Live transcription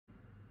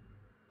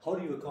How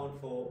do you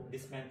account for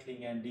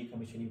dismantling and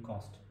decommissioning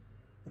cost?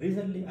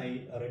 Recently,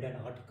 I read an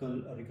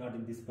article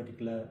regarding this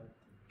particular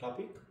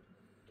topic.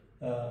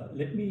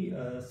 Let me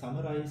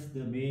summarize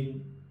the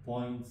main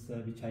points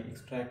which I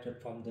extracted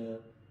from the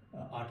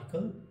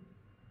article.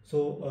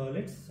 So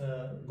let's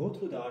go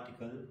through the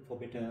article for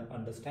better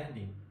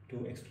understanding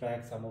to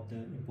extract some of the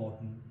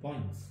important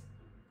points.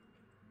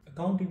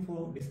 Accounting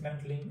for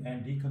dismantling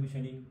and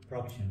decommissioning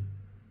provision.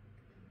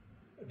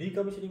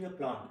 Decommissioning a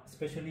plant,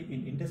 especially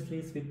in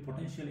industries with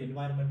potential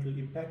environmental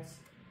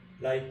impacts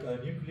like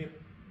nuclear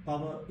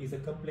power, is a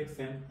complex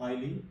and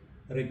highly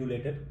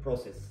regulated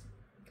process.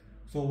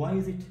 So why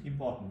is it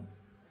important?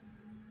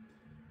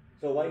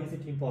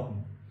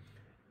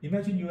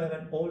 Imagine you have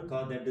an old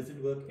car that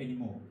doesn't work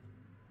anymore.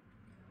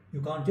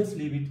 You can't just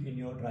leave it in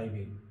your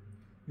driveway.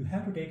 You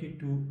have to take it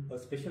to a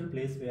special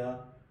place where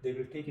they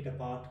will take it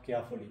apart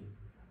carefully,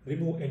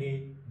 remove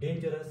any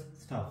dangerous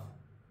stuff.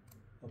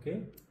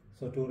 Okay,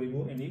 so to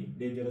remove any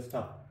dangerous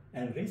stuff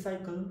and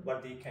recycle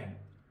what they can.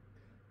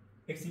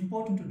 It's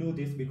important to do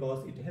this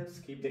because it helps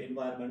keep the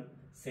environment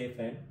safe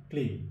and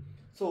clean.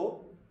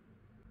 So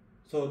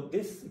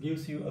this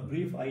gives you a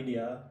brief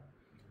idea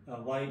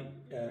why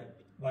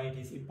it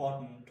is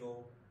important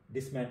to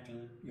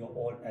dismantle your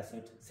old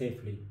asset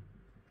safely.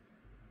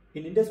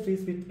 In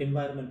industries with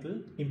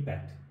environmental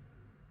impact,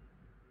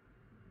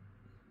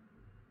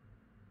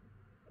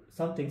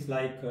 some things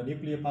like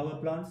nuclear power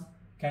plants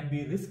can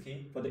be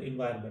risky for the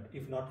environment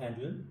if not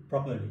handled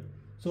properly.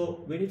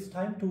 So when it's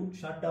time to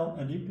shut down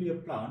a nuclear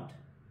plant,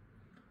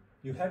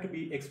 you have to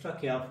be extra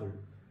careful.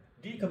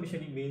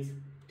 Decommissioning means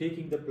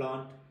taking the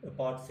plant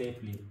apart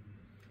safely,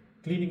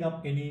 cleaning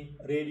up any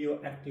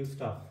radioactive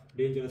stuff,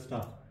 dangerous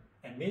stuff,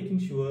 and making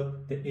sure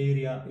the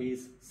area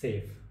is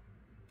safe.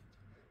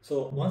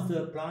 So once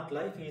the plant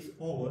life is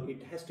over,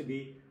 it has to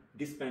be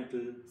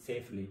dismantled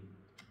safely.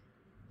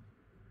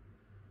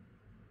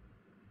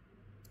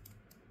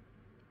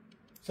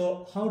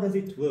 So how does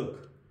it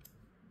work?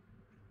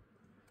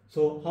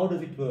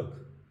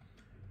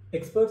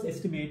 Experts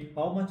estimate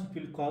how much it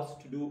will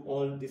cost to do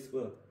all this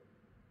work.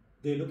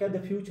 They look at the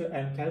future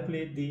and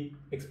calculate the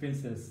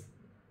expenses,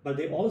 but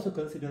they also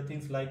consider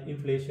things like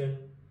inflation,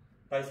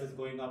 prices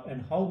going up,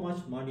 and how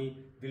much money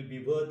will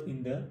be worth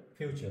in the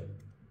future.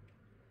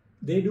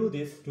 They do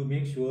this to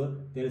make sure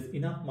there is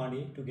enough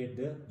money to get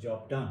the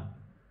job done.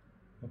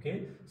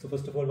 Okay, so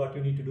first of all, what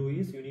you need to do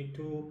is you need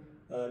to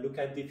look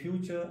at the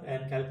future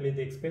and calculate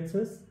the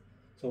expenses.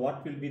 So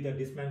what will be the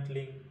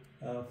dismantling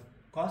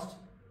cost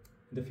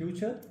in the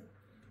future?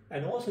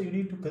 And also you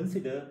need to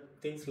consider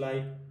things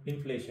like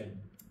inflation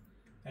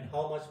and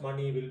how much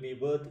money will be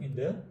worth in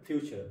the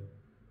future.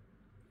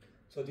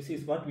 So this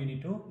is what we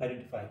need to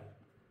identify.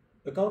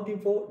 Accounting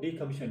for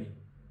decommissioning.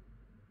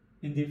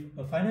 In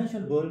the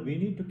financial world, we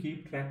need to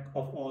keep track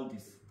of all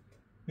this.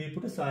 We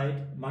put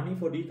aside money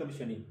for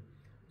decommissioning,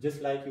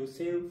 just like you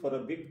save for a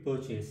big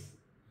purchase.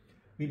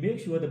 We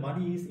make sure the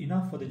money is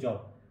enough for the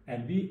job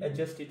and we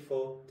adjust it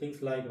for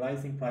things like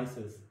rising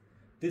prices.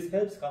 This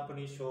helps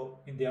companies show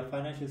in their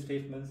financial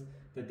statements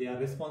that they are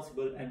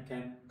responsible and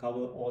can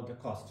cover all the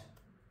cost.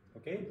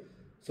 Okay,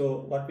 so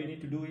what we need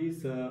to do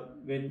is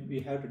when we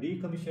have to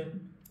decommission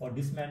or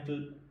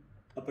dismantle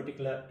a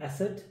particular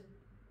asset,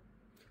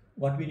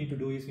 what we need to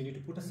do is we need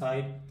to put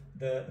aside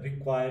the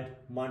required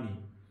money.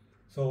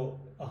 So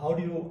how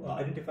do you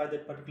identify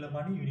that particular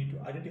money? You need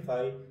to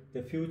identify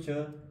the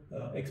future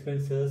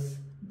expenses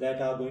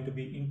that are going to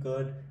be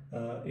incurred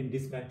in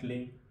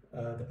dismantling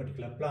the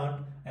particular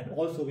plant, and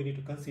also we need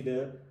to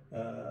consider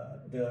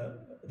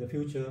the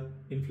future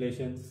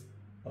inflations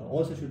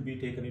also should be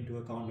taken into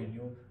account when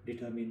you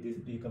determine this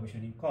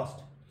decommissioning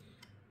cost.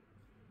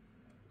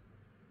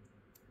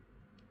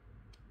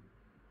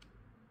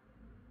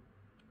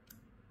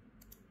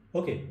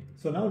 Okay,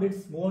 so now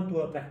let's move on to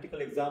a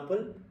practical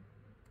example.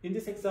 In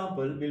this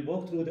example, we'll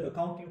walk through the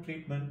accounting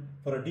treatment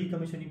for a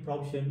decommissioning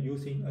provision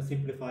using a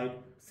simplified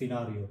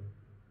scenario.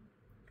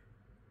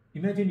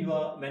 Imagine you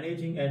are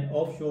managing an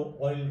offshore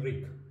oil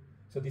rig.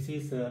 So this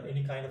is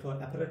any kind of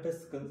an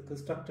apparatus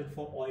constructed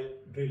for oil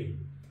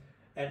drilling.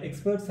 And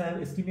experts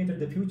have estimated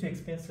the future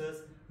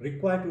expenses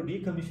required to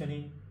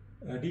decommission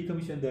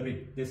the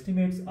rig. The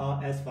estimates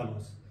are as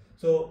follows.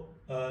 So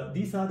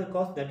these are the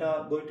costs that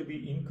are going to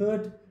be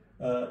incurred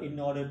in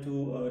order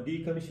to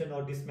decommission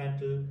or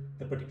dismantle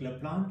the particular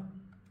plant.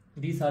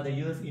 These are the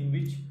years in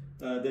which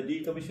the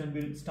decommission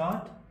will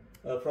start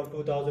from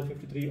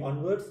 2053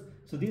 onwards.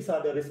 So these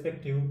are the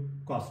respective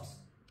costs.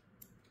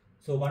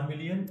 So 1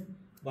 million,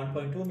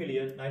 1.2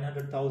 million,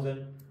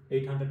 900,000,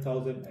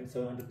 800,000 and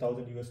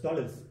 700,000 US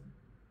dollars.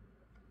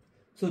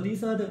 So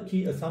these are the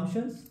key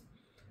assumptions.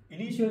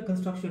 Initial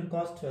construction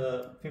cost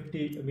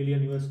 50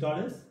 million US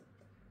dollars.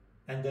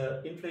 And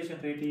the inflation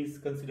rate is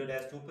considered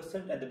as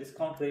 2% and the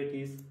discount rate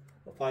is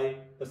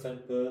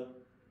 5% per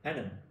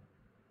annum.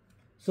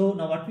 So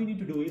now what we need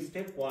to do is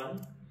step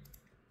 1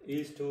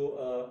 is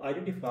to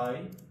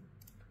identify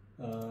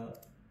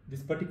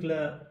this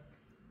particular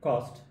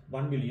cost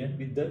 1 million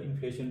with the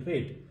inflation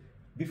rate.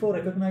 Before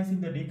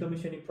recognizing the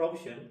decommissioning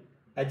provision,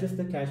 adjust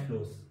the cash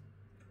flows.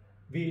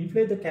 we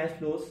inflate the cash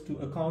flows to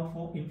account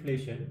for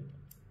inflation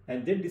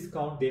and then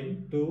discount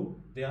them to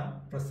their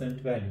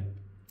present value.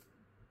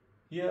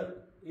 Here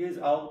is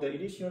how the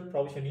initial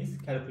provision is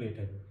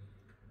calculated.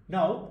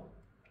 Now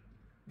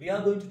we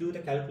are going to do the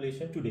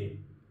calculation today,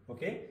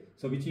 okay?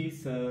 So which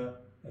is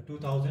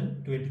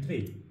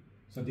 2023.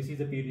 So this is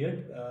the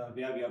period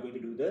where we are going to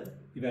do the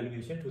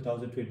evaluation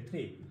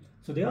 2023.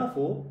 So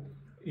therefore,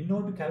 in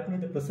order to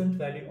calculate the present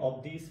value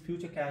of these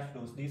future cash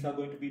flows, these are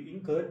going to be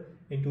incurred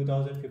in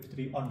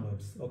 2053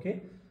 onwards,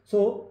 okay?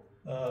 So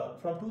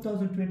from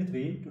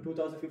 2023 to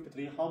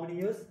 2053, how many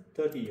years?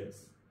 30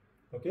 years,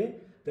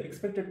 okay? The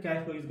expected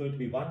cash flow is going to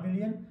be 1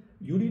 million.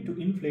 You need to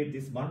inflate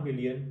this 1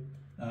 million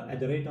at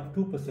the rate of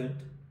 2%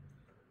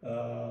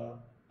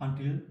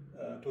 until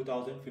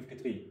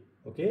 2053,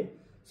 okay?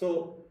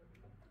 So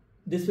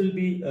this will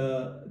be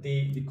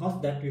the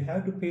cost that you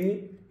have to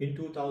pay in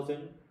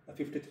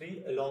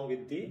 2053 along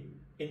with the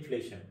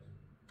inflation,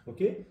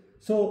 okay?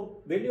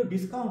 So when you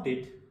discount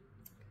it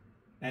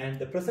and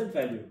the present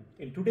value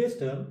in today's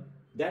term,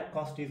 that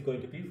cost is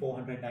going to be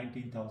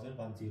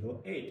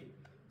 419,108.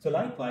 So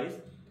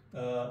likewise,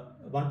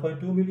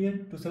 1.2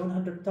 million to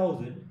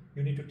 700,000,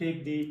 you need to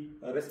take the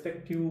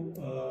respective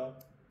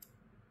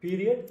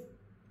period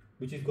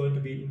which is going to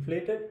be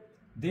inflated,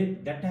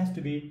 then that has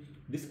to be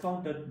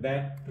discounted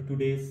back to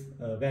today's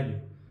value.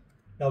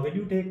 Now when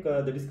you take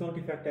the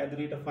discounting factor at the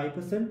rate of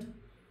 5%,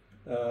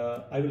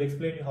 I will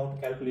explain you how to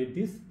calculate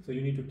this. So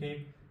you need to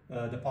take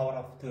the power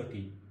of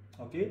 30,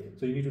 okay?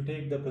 So you need to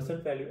take the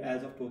present value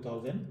as of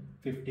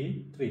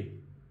 2053.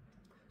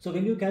 So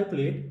when you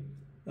calculate,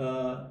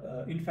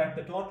 in fact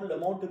the total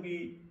amount to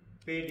be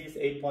paid is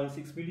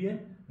 8.6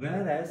 million,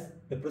 whereas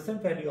the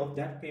present value of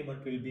that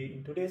payment will be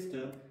in today's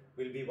term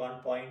will be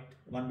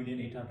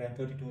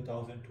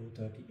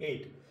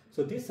 1,832,238.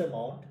 So this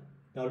amount,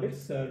 now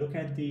let's look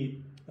at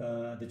the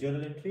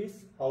journal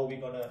entries, how we're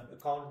gonna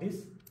account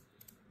this.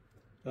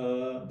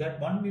 That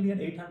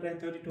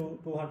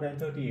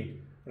 1,832,238,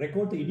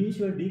 record the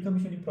initial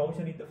decommissioning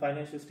provision in the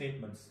financial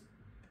statements.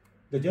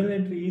 The journal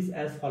entry is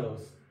as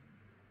follows.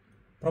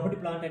 Property,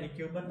 plant and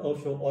equipment,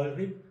 offshore oil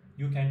rig,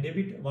 you can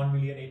debit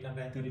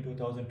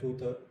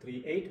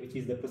 1,832,238, which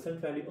is the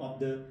present value of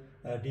the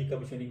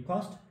decommissioning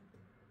cost.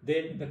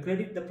 Then the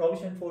credit the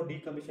provision for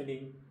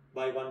decommissioning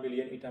by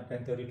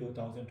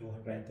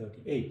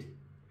 1,832,238.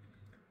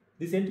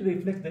 This entry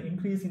reflects the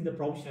increase in the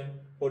provision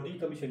for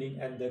decommissioning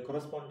and the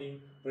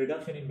corresponding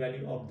reduction in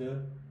value of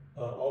the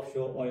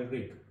offshore oil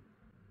rig.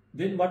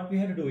 Then what we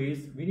have to do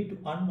is we need to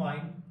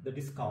unwind the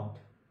discount,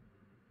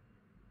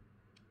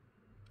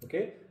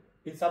 okay?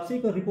 In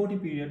subsequent reporting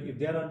period, if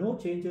there are no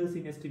changes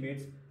in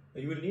estimates,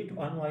 you will need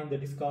to unwind the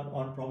discount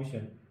on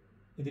provision.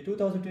 In the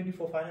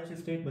 2024 financial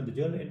statement, the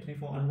journal entry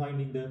for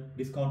unwinding the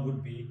discount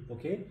would be,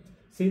 okay,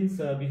 since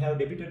we have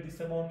debited this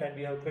amount and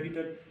we have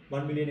credited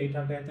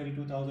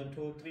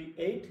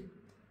 1,832,238,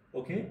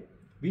 okay,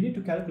 we need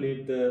to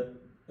calculate the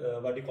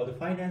what we call the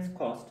finance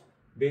cost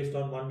based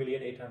on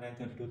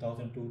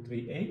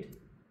 1,832,238,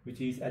 which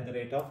is at the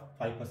rate of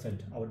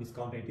 5%. Our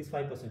discount rate is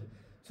 5%.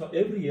 So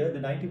every year the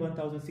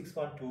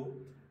 91,612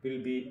 will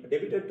be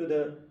debited to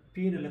the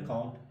P&L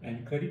account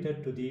and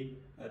credited to the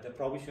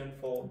provision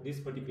for this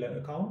particular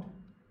account,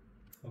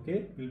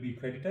 okay, will be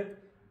credited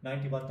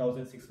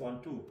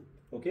 91,612,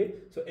 okay?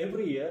 So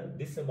every year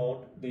this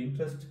amount, the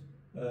interest,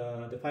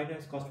 the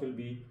finance cost will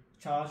be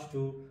charged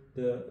to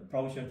the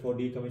provision for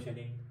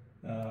decommissioning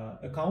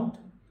account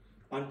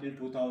until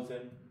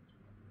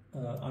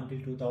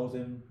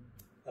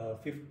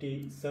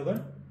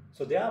 2057.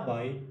 So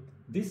thereby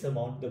this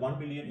amount, the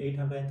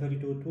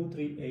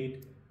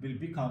 1,832,238 will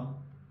become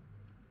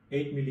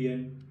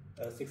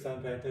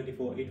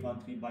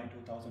 8,634,813 by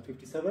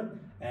 2057,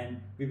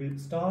 and we will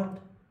start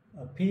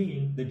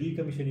paying the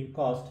decommissioning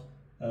cost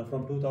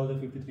from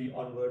 2053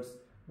 onwards,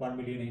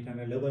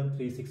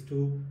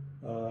 1,811,362.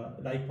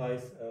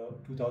 Likewise,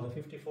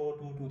 2054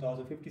 to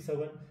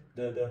 2057,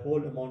 the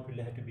whole amount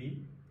will have to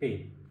be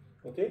paid.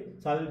 Okay,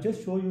 so I will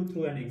just show you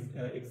through an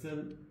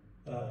Excel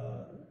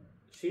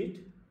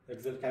sheet,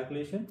 Excel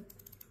calculation.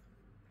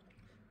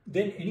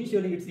 Then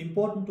initially it's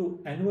important to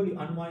annually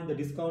unwind the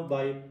discount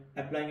by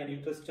applying an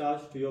interest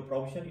charge to your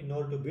provision in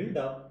order to build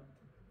up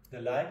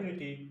the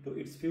liability to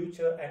its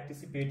future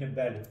anticipated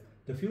value.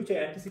 The future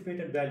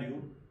anticipated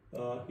value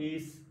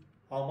is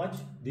how much?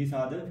 These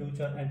are the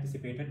future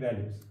anticipated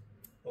values.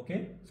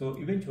 Okay, so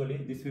eventually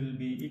this will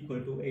be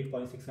equal to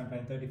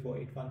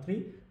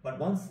 8.634,813, but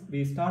once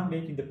we start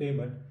making the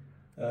payment,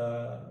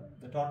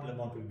 the total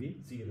amount will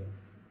be 0.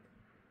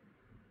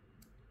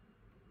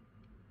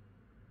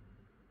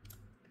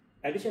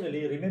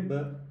 Additionally,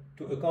 remember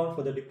to account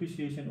for the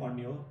depreciation on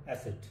your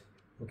asset.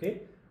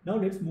 Okay, now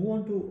let's move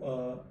on to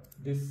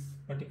this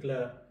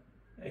particular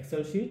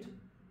Excel sheet.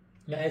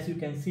 Now, as you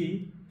can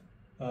see,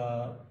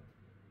 now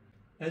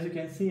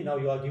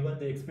you are given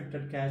the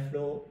expected cash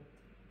flow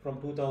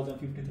from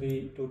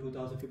 2053 to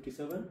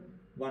 2057,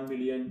 1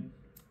 million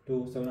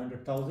to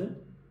 700,000,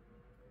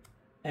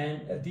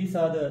 and this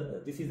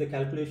is the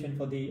calculation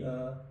for the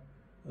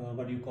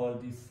what do you call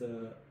this,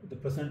 the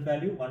present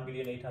value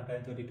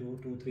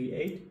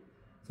 1,832,238.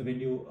 So when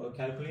you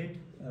calculate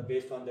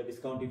based on the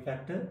discounting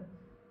factor,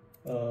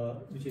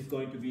 which is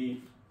going to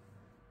be,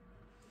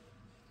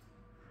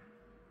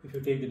 if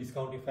you take the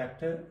discounting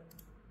factor,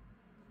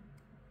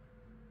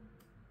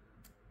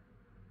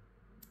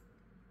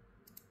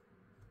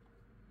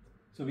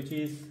 so which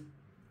is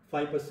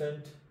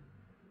 5%,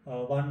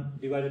 1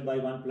 divided by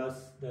 1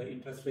 plus the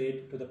interest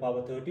rate to the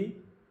power 30.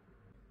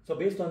 So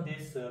based on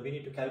this, we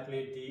need to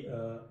calculate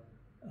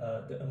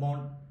the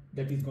amount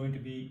that is going to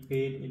be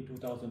paid in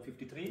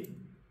 2053.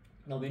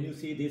 Now when you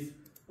see this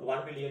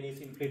 1 million is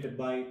inflated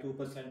by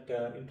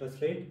 2%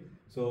 interest rate,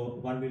 so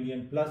 1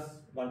 million plus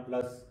 1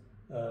 plus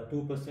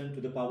 2%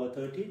 to the power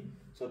 30,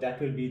 so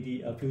that will be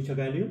the future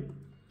value.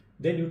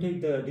 Then you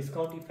take the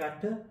discounting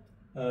factor.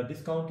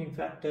 Discounting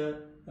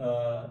factor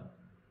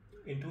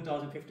in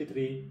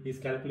 2053 is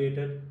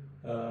calculated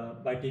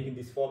by taking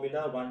this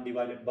formula 1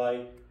 divided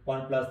by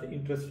 1 plus the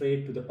interest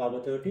rate to the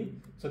power 30.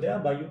 So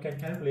thereby you can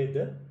calculate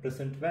the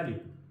present value.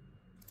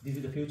 This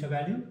is the future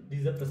value, this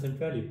is the present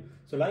value.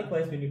 So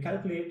likewise, when you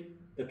calculate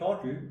the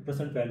total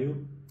present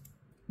value,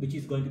 which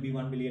is going to be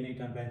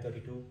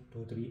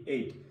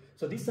 1,832,238.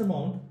 So this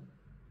amount,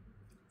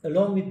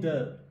 along with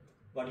the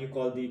what you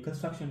call the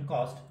construction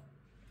cost,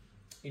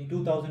 in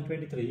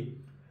 2023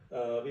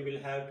 we will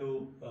have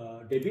to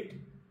debit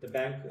the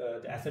bank,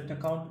 the asset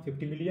account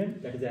 50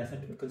 million, that is the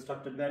asset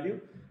constructed value,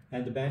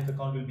 and the bank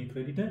account will be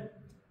credited.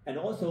 And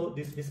also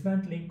this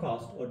dismantling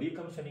cost or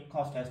decommissioning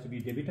cost has to be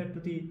debited to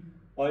the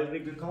oil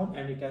rig account,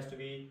 and it has to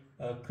be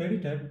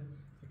credited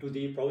to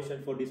the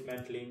provision for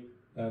dismantling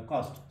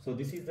cost. So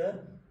this is the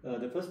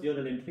first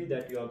journal entry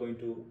that you are going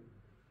to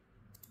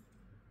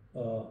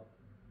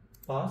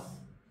pass,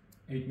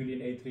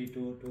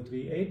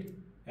 8,832,238,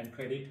 and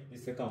credit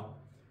this account.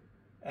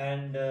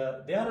 And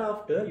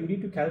thereafter you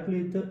need to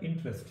calculate the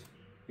interest.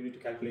 You need to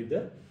calculate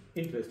the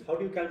interest. How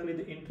do you calculate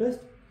the interest?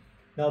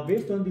 Now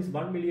based on this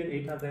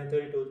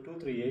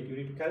 1,832,238, you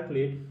need to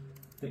calculate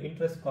the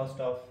interest cost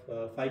of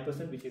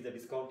 5%, which is the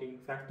discounting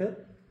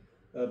factor.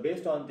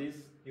 Based on this,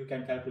 you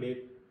can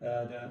calculate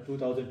the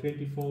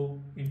 2024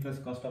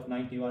 interest cost of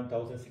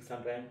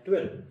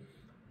 91,612.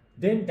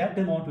 Then that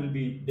amount will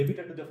be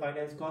debited to the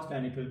finance cost,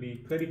 and it will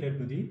be credited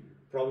to the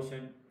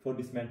provision for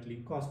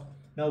dismantling cost.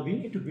 Now we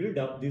need to build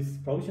up this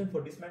provision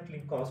for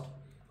dismantling cost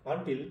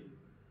until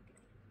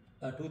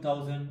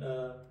 2000,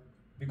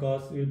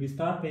 because we will be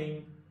start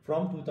paying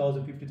from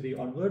 2053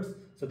 onwards.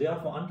 So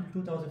therefore until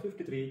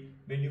 2053,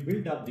 when you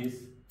build up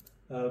this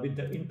with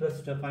the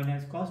interest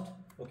finance cost,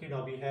 okay,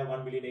 now we have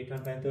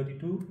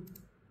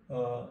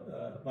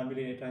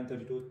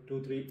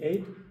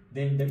 1,832,238,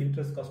 then the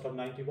interest cost of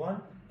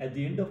 91. At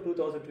the end of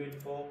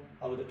 2024,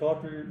 the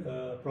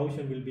total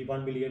provision will be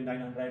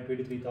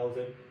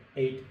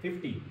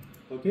 1,923,850.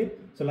 Okay,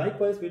 so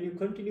likewise, when you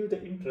continue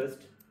the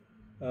interest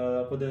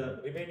for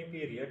the remaining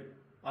period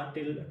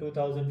until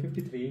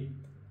 2053,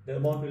 the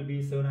amount will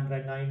be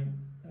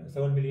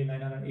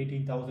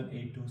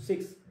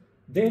 7,918,826.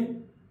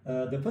 Then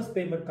the first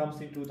payment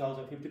comes in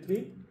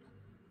 2053,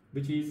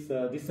 which is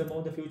this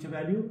amount. The future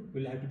value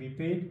will have to be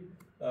paid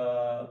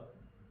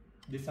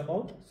this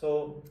amount.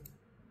 So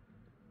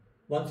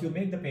once you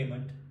make the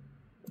payment,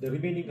 the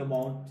remaining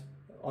amount,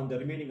 on the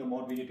remaining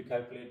amount we need to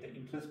calculate the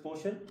interest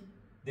portion.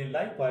 Then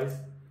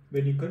likewise,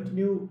 when you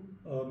continue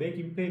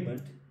making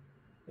payment,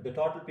 the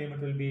total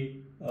payment will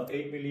be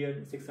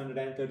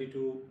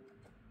 8,632,000.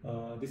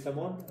 This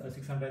amount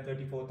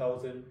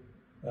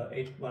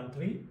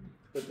 634,813,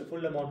 but the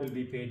full amount will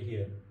be paid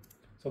here.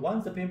 So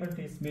once the payment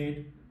is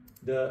made,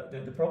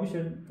 the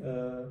provision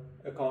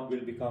account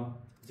will become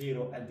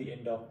zero at the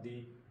end of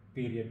the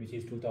period, which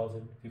is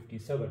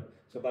 2057.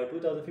 So by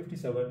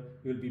 2057,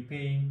 you will be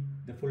paying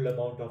the full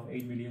amount of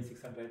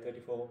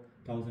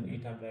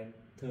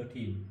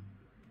 8,634,813.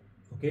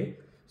 Okay,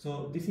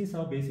 so this is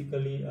how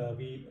basically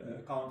we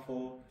account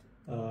for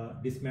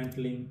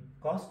dismantling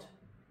cost.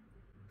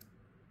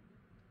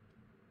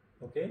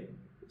 Okay,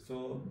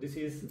 so this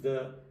is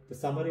the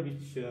summary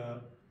which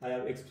I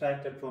have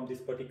extracted from this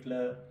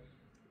particular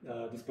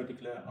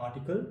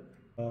article.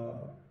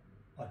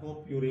 I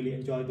hope you really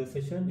enjoyed the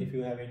session. If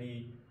you have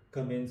any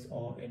comments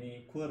or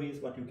any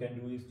queries, what you can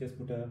do is just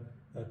put a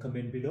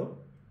comment below.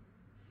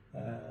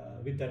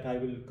 With that, I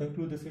will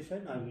conclude the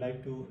session. I would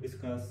like to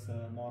discuss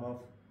more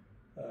of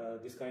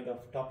this kind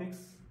of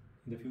topics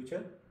in the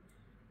future.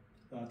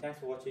 Thanks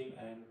for watching,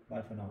 and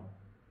bye for now.